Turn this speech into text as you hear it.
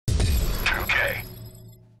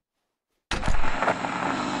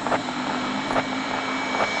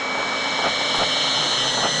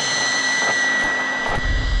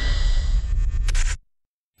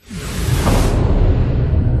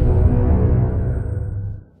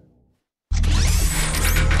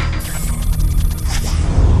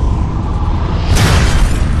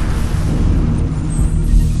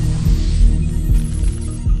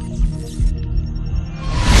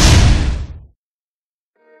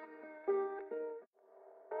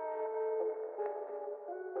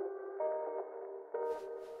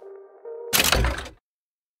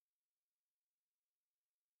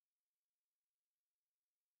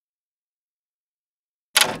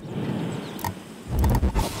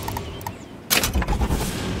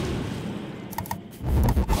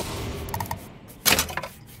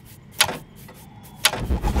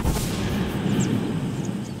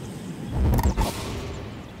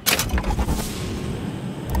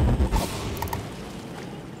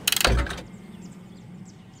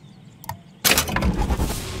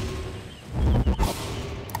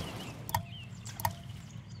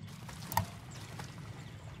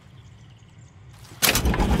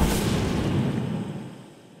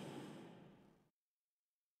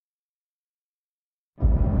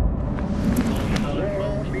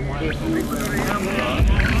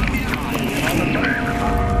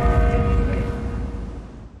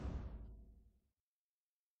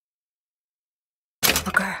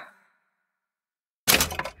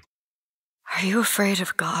Are you afraid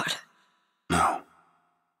of God? No.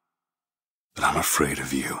 But I'm afraid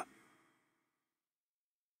of you.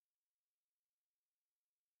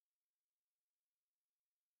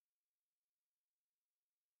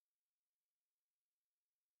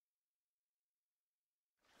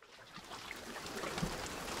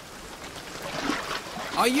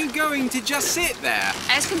 Are you going to just sit there?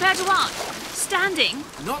 As compared to what? Standing?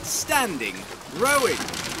 Not standing, rowing.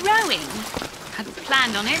 Rowing? Hadn't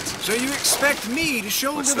planned on it. So you expect me to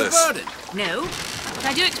shoulder What's the this? burden? No. But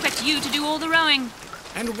I do expect you to do all the rowing.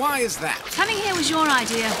 And why is that? Coming here was your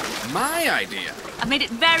idea. My idea? I've made it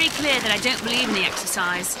very clear that I don't believe in the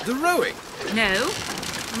exercise. The rowing? No.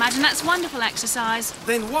 Imagine that's wonderful exercise.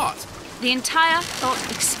 Then what? The entire thought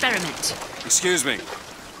experiment. Excuse me.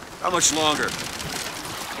 How much longer?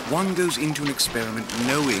 One goes into an experiment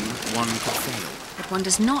knowing one could fail. But one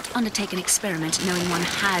does not undertake an experiment knowing one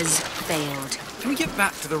has failed. Can we get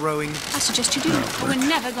back to the rowing? I suggest you do, or we're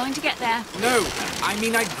never going to get there. No, I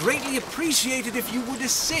mean I'd greatly appreciate it if you would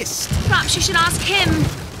assist. Perhaps you should ask him.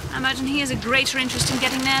 I imagine he has a greater interest in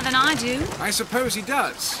getting there than I do. I suppose he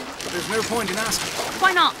does, but there's no point in asking.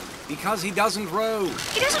 Why not? Because he doesn't row.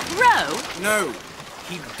 He doesn't row? No,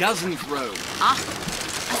 he doesn't row. Ah,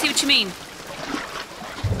 I see what you mean.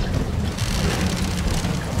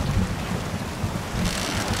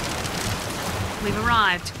 We've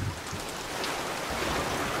arrived.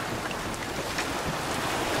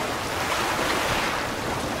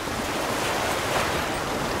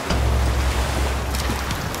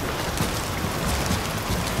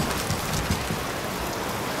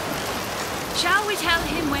 Shall we tell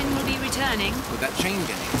him when we'll be returning? Would that change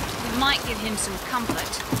anything? We might give him some comfort.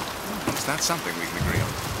 Is that something we can agree on?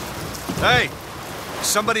 Hey! Is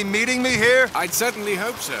somebody meeting me here? I'd certainly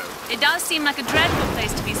hope so. It does seem like a dreadful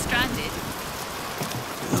place to be stranded.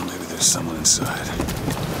 Well, maybe there's someone inside.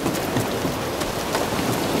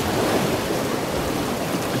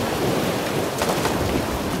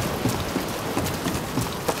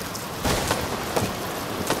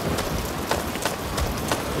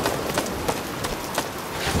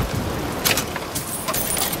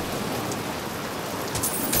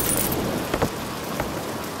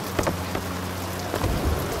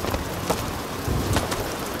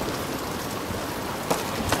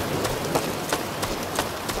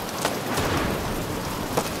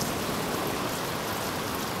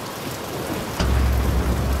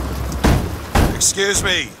 Excuse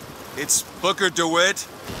me, it's Booker DeWitt.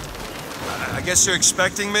 I guess you're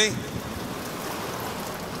expecting me?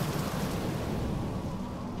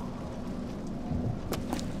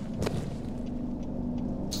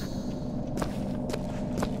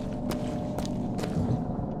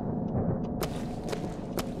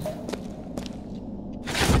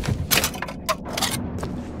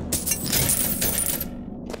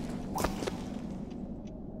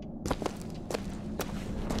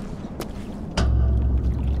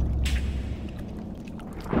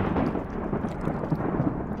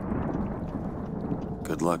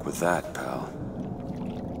 Good luck with that, pal.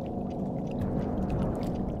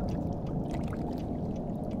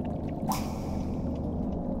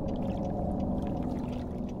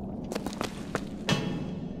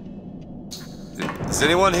 Is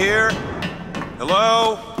anyone here?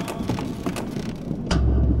 Hello?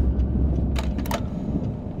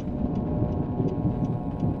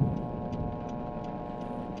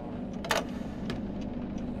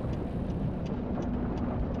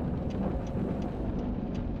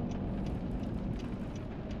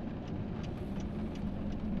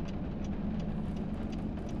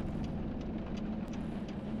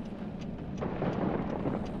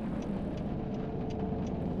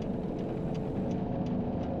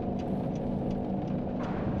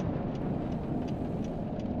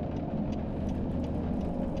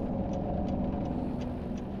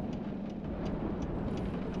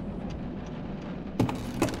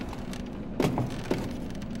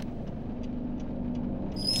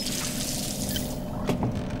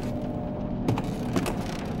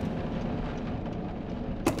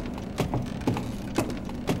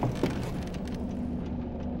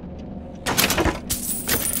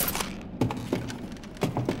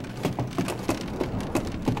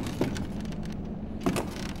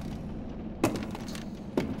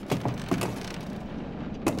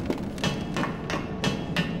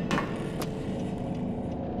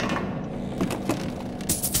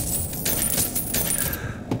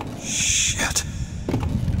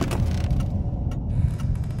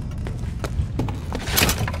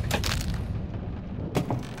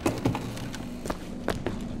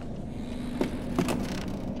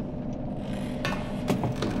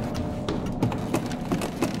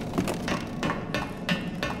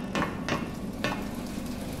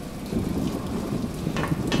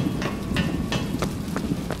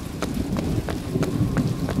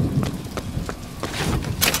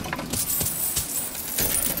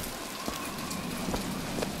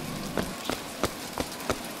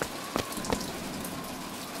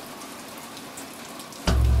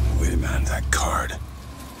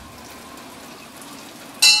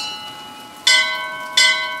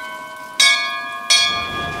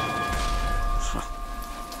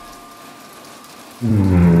 What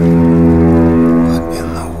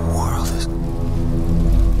in the world is...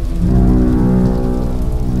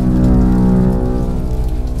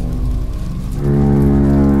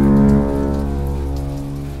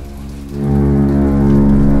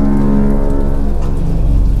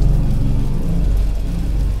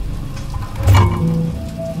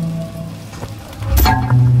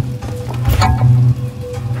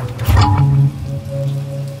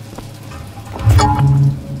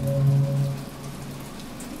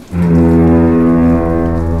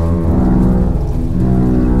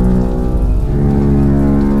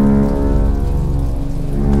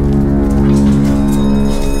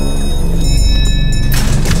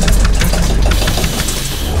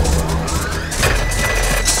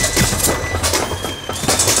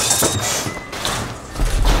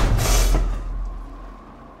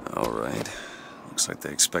 Looks like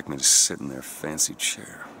they expect me to sit in their fancy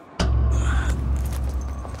chair.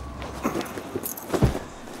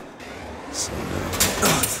 So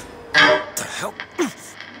what the hell?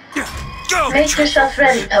 Go! Make yourself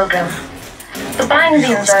ready, Pilgrim. The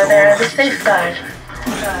bindings are there as a safeguard.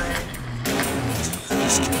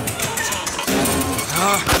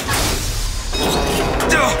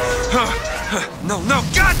 No, no,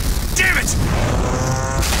 God damn it!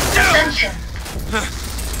 Ascension.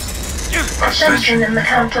 Ascension in the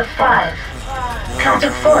count of 5. Count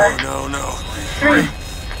of 4. No. 3,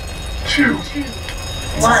 2,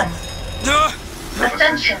 1. No!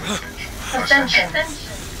 Ascension. Ascension.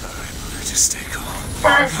 Just stay calm.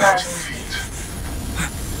 5,000 feet.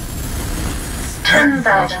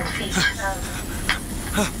 10,000 feet.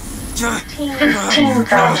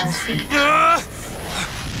 15,000 feet.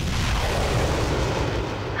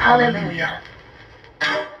 Hallelujah.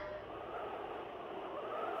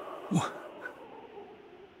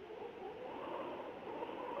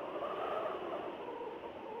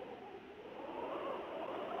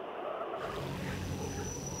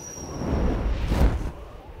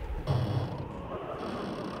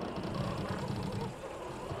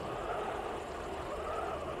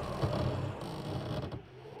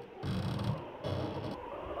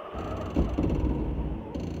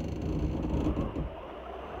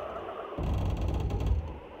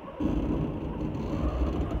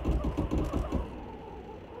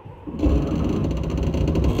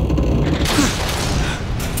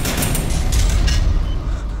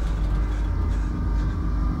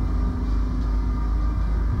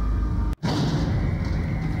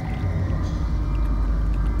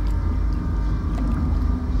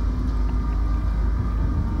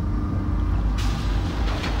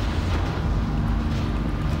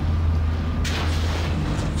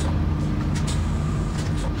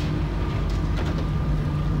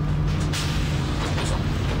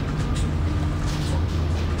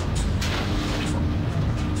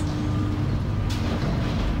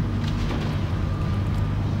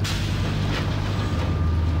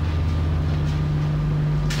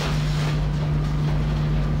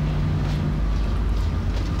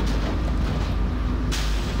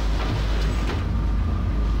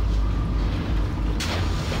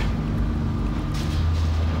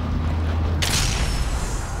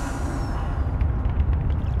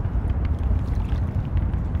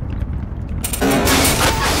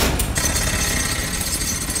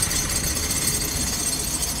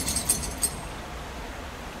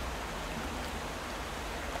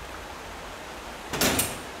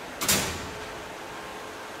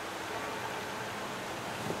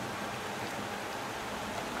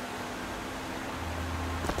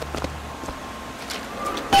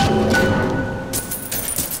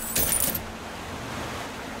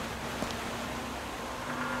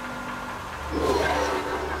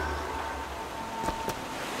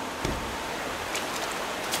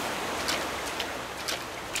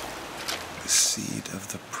 Seed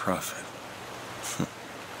of the prophet.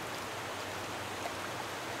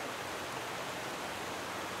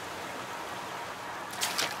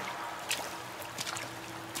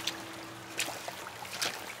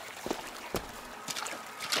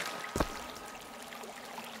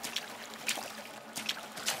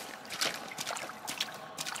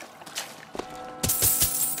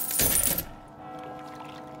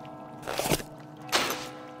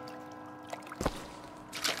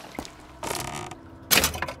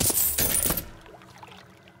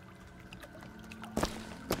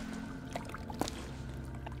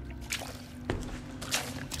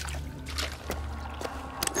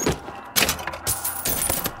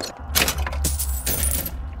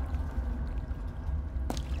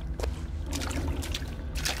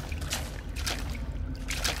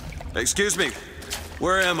 Excuse me,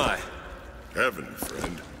 where am I? Heaven,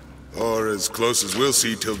 friend. Or as close as we'll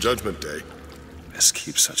see till Judgment Day. best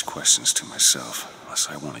keep such questions to myself, unless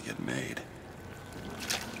I want to get made.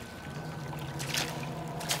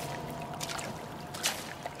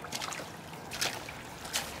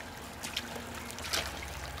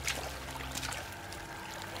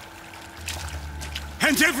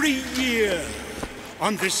 And every year,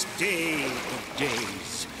 on this day of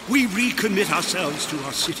days, we recommit ourselves to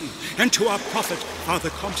our city and to our prophet,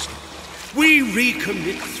 Father Comstock. We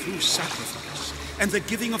recommit through sacrifice and the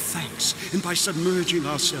giving of thanks, and by submerging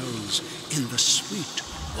ourselves in the sweet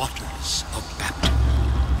waters of baptism.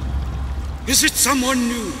 Is it someone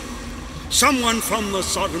new? Someone from the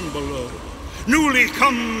Sodom below, newly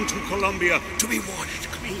come to Columbia to be washed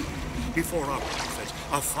clean before our prophet,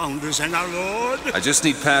 our founders, and our Lord? I just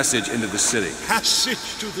need passage into the city.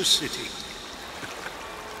 Passage to the city.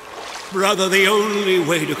 Brother, the only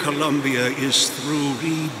way to Columbia is through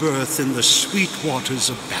rebirth in the sweet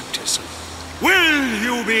waters of baptism. Will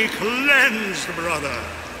you be cleansed, brother?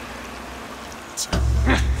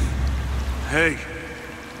 Hey.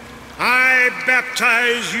 I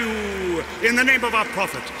baptize you in the name of our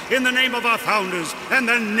prophet, in the name of our founders, and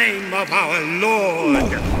the name of our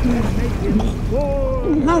Lord.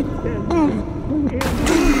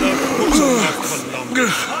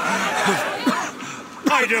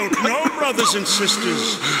 I don't know, brothers and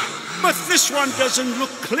sisters, but this one doesn't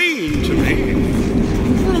look clean to me.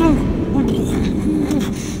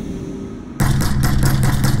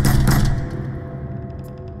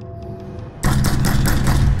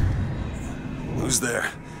 Who's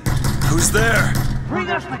there? Who's there? Bring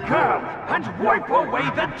us the girl and wipe away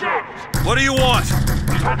the debt! What do you want?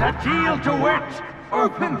 We had a deal, DeWitt!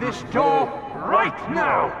 Open this door right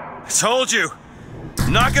now! I told you!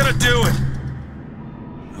 I'm not gonna do it!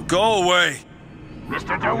 Now go away!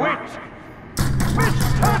 Mr. DeWitt!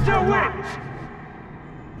 Mr. DeWitt!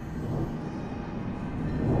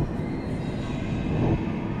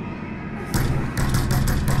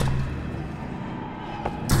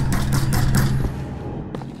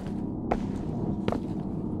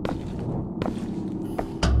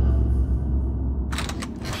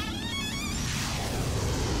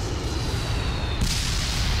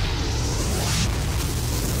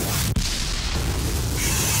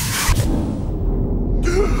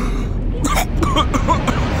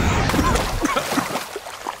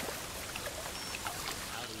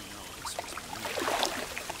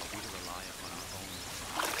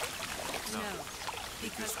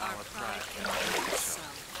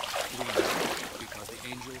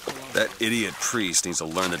 That idiot priest needs to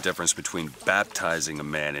learn the difference between baptizing a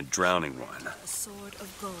man and drowning one. A sword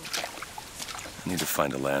of gold. I need to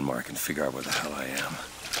find a landmark and figure out where the hell I am.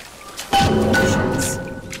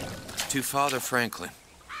 To Father Franklin,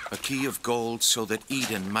 a key of gold so that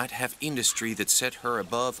Eden might have industry that set her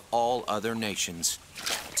above all other nations.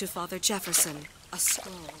 To Father Jefferson, a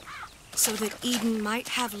scroll, so that Eden might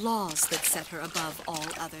have laws that set her above all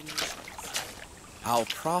other nations. Our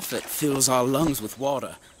prophet fills our lungs with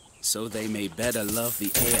water, so they may better love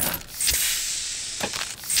the air.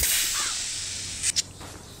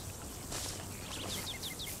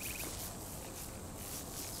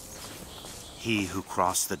 He who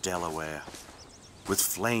crossed the Delaware, with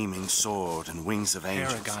flaming sword and wings of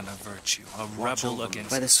angels. Paragon of virtue, a rebel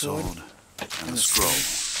against By the sword and the scroll.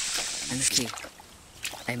 and the key.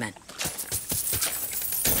 Amen.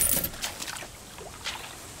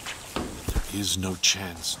 There is no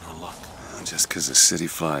chance nor luck. Just because the city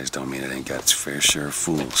flies don't mean it ain't got its fair share of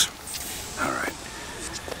fools. All right.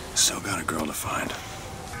 Still got a girl to find.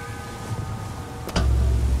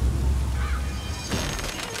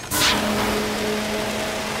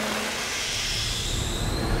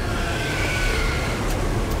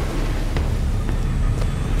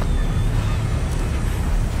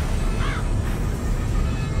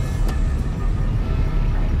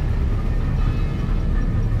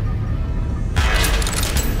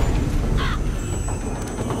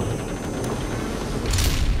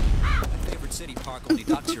 Only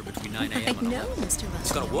docks here between 9 a.m. I know, Mr. Butler.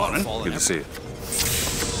 It's got a waterfall in Good to see you.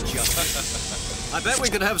 I bet we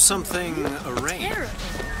could have something arranged.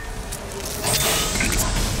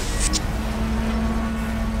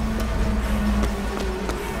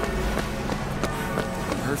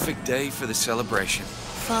 Perfect day for the celebration.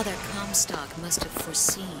 Father Comstock must have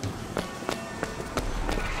foreseen.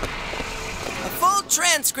 A full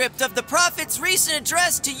transcript of the prophet's recent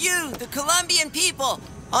address to you, the Colombian people,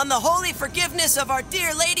 on the holy forgiveness of our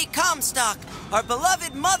dear Lady Comstock, our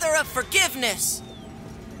beloved Mother of Forgiveness.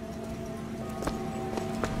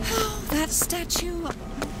 Oh, that statue.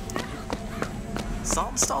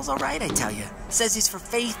 Saltonstall's all right, I tell you. Says he's for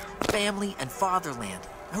faith, family, and fatherland.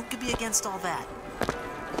 Who could be against all that?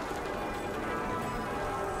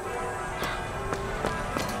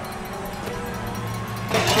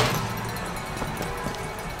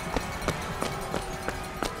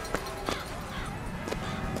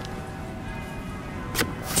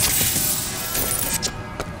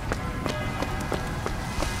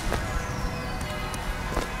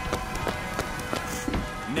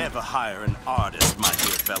 hire an artist, my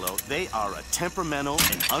dear fellow. They are a temperamental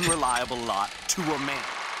and unreliable lot to a man.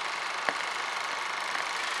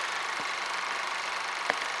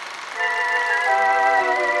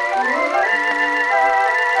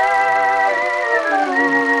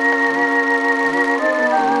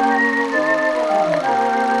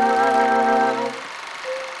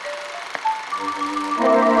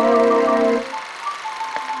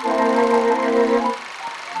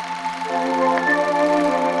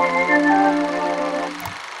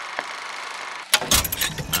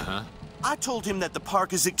 I told him that the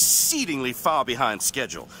park is exceedingly far behind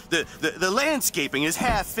schedule. The landscaping is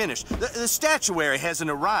half finished. The statuary hasn't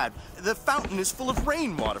arrived. The fountain is full of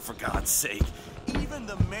rainwater, for God's sake. Even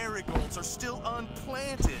the marigolds are still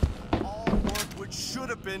unplanted. All work which should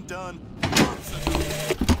have been done months ago.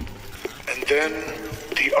 And then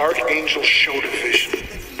the Archangel showed a vision.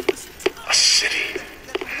 A city,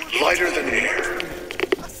 lighter than air.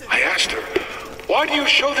 I asked her, "Why do you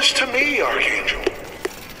show this to me, Archangel?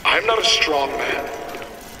 I'm not a strong man.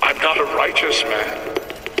 I'm not a righteous man.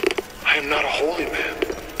 I am not a holy man."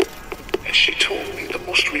 And she told me the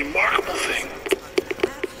most remarkable thing.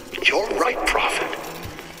 "You're right, prophet.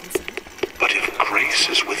 But if grace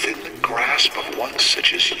is within the grasp of one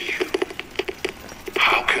such as you,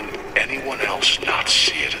 how can anyone else not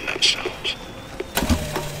see it in themselves?"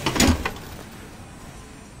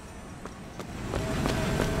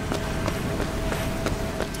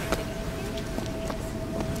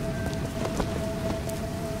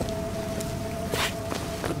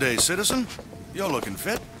 Good day, citizen. You're looking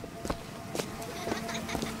fit.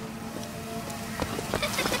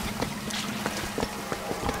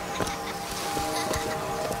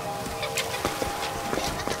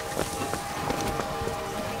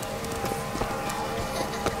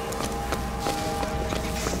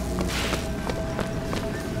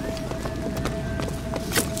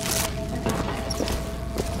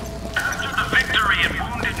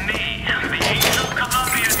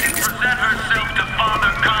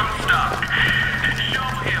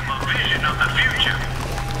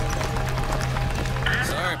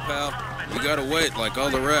 Like all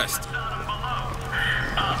the rest. Up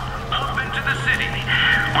into the city,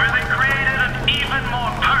 where they created an even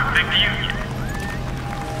more perfect union.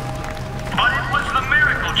 But it was the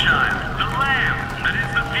miracle child, the lamb, that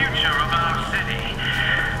is the future of our city.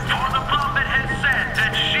 For the prophet had said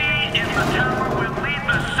that she in the tower will lead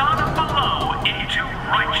the son of below into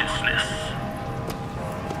righteousness.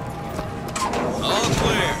 All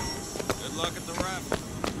clear. Good luck at the raffle.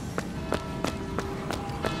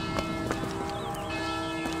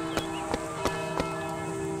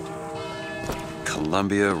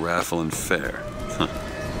 Columbia Raffle and Fair. Huh.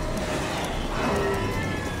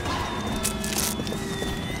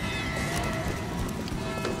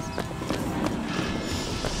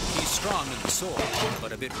 He's strong in the sword,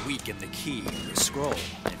 but a bit weak in the key or the scroll,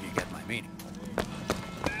 if you get my meaning.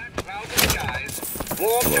 Cloudy skies,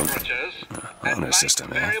 warm temperatures, and light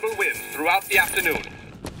variable winds throughout the afternoon.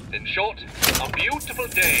 In short, a beautiful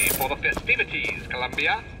day for the festivities,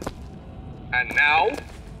 Columbia. And now,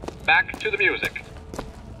 back to the music.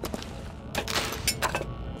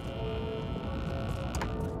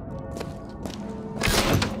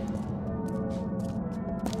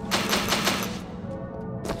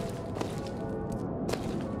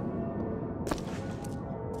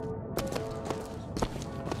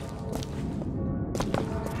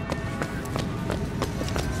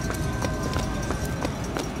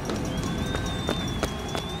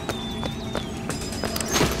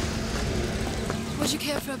 Would you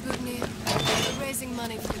care for a boutonniere? We're raising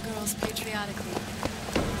money for the Girls' Patriotic League.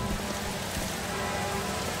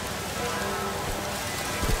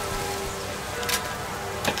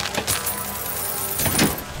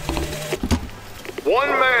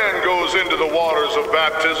 One man goes into the waters of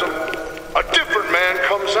baptism, a different man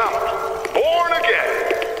comes out, born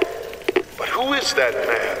again. But who is that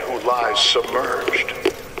man who lies submerged?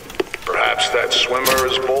 Perhaps that swimmer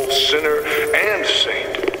is both sinner and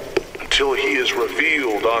saint, until he is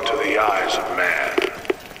revealed onto the eyes of man.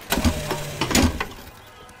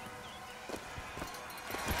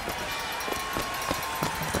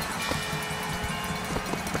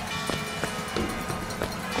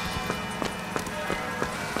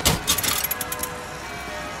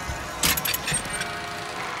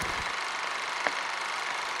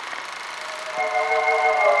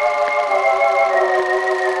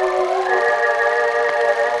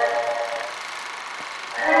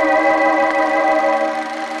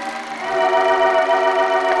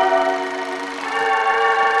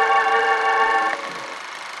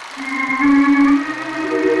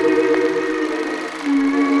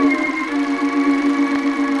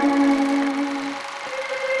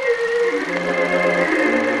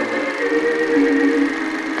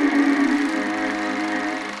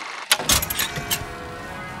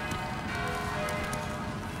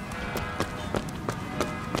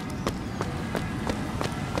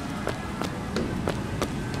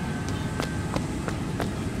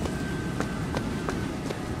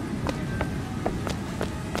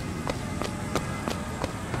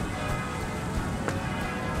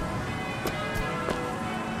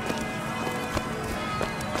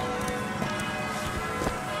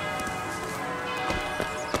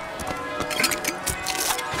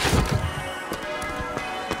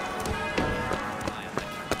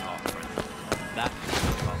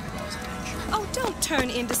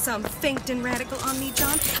 some Finkton radical on me,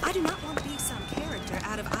 John. I do not want to be some character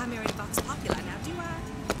out of I Married a Vox Populi, now do I?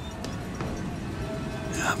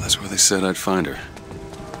 Yeah, that's where they said I'd find her.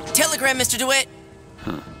 Telegram, Mr. DeWitt.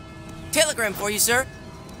 Huh. Telegram for you, sir.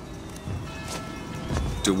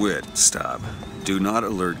 DeWitt, stop. Do not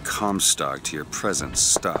alert Comstock to your presence.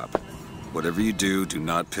 Stop. Whatever you do, do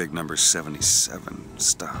not pick number 77.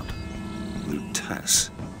 Stop. Lutess.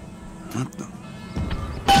 What the...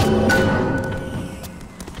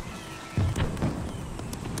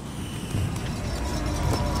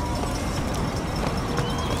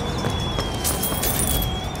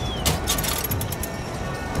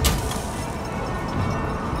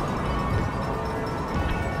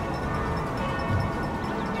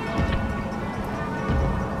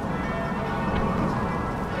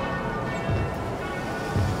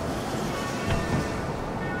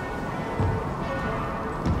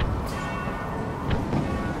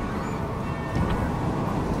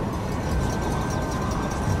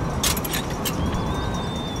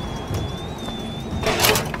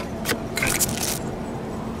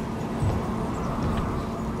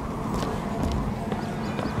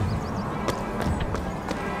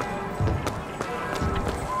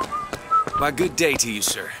 Why, good day to you,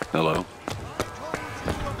 sir. Hello.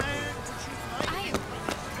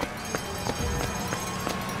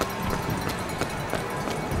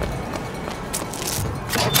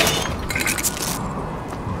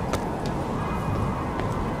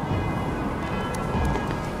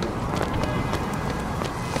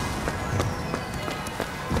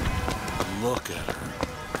 Look at her.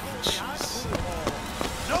 Jeez.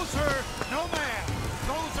 No, sir. No, ma'am.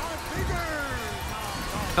 Those are figures.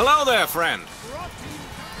 Hello there, friend.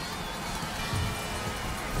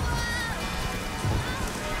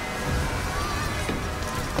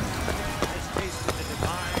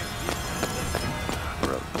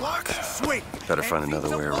 Sweet. Better find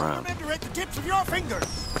another way around. At the tips of your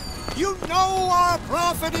fingers. You know our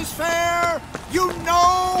prophet is fair. You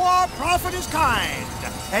know our prophet is kind.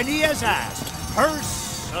 And he has asked,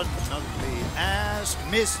 personally asked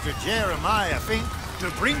Mr. Jeremiah Fink to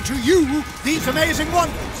bring to you these amazing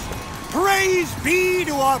wonders. Praise be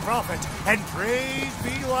to our prophet, and praise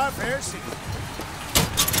be to our fair city.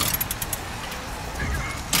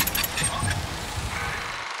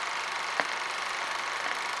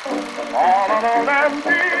 All of them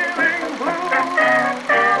feeling blue.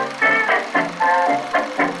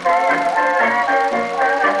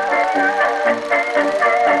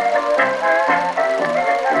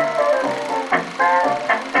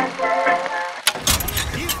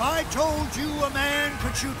 If I told you a man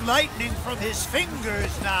could shoot lightning from his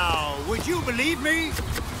fingers now, would you believe me?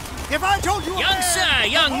 If I told you a Young man... sir,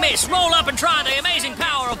 young miss, roll up and try the amazing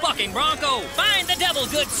power of bucking bronco. Find the devil,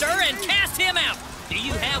 good sir, and cast him out. Do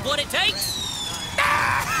you have what it takes?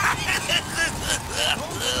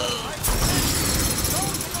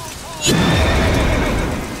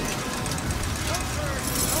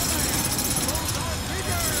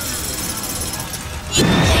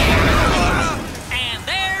 And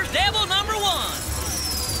there's devil number one.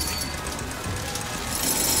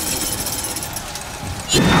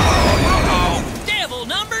 Devil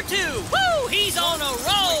number two. Woo! He's on a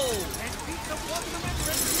roll.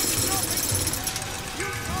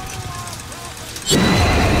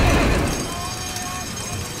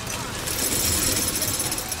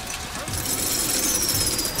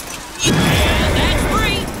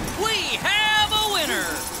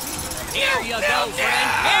 Here you go, friend.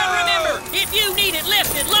 And remember, if you need it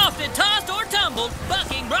lifted, lofted, tossed, or tumbled,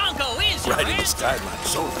 bucking bronco is your Riding answer. this guideline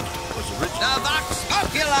sold was original. The Vox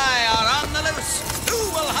Populi are on the loose. Who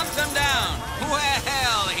will hunt them down?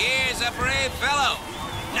 Well, here's a brave fellow.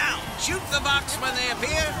 Now, shoot the Vox when they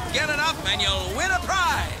appear, get enough, and you'll win a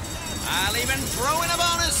prize. I'll even throw in a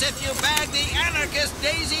bonus if you bag the anarchist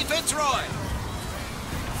Daisy Fitzroy.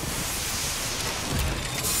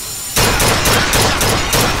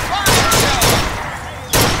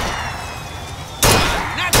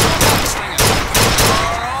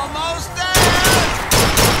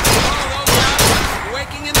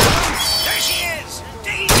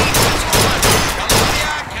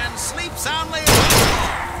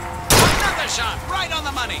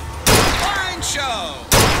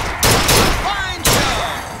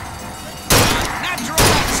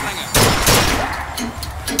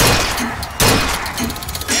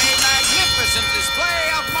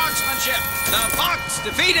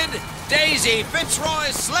 Defeated, Daisy Fitzroy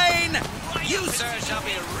slain. You, sir, shall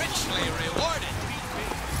be richly rewarded.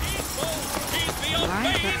 He's the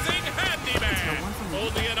amazing handyman.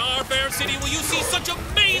 Only in our fair city will you see such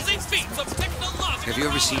amazing feats of technological. Have you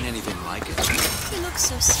ever seen anything like it? He looks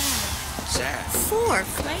so sad. Sad. 4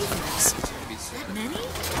 flavors. That many?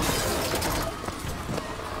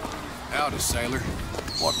 Howdy, sailor.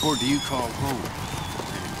 What port do you call home?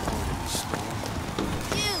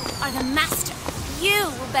 You are the master. You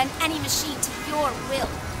will bend any machine to your will.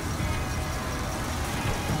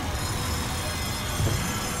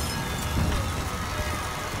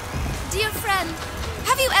 Dear friend,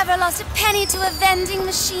 have you ever lost a penny to a vending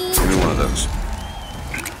machine? Give me one of those.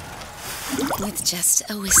 With just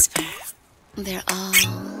a whisper, they're all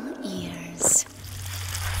ears.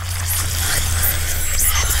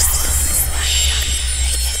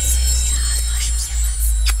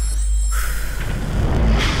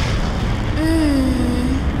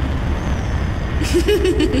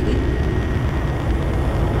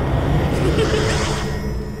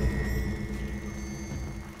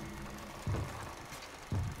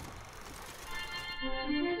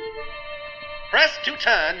 Press to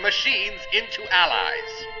turn machines into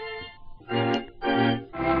allies.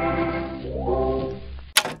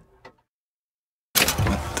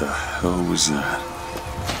 What the hell was that?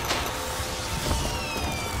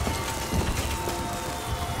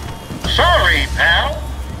 Sorry, pal.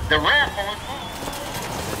 The raffle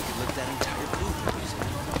is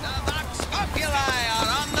Populi are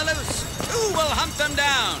on the loose. Who will hunt them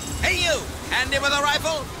down? Hey, you! Handy with a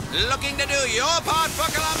rifle? Looking to do your part for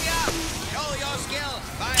Columbia? Show your skill.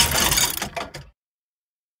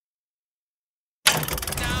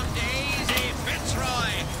 Down Daisy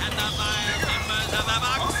Fitzroy and the vile members of the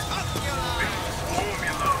Vox Populi.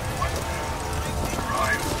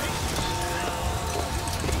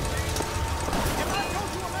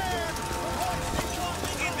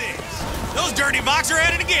 Look at this. Those dirty Vox are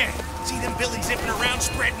at it again. See them Billy zipping around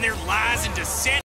spreading their lies and dissent?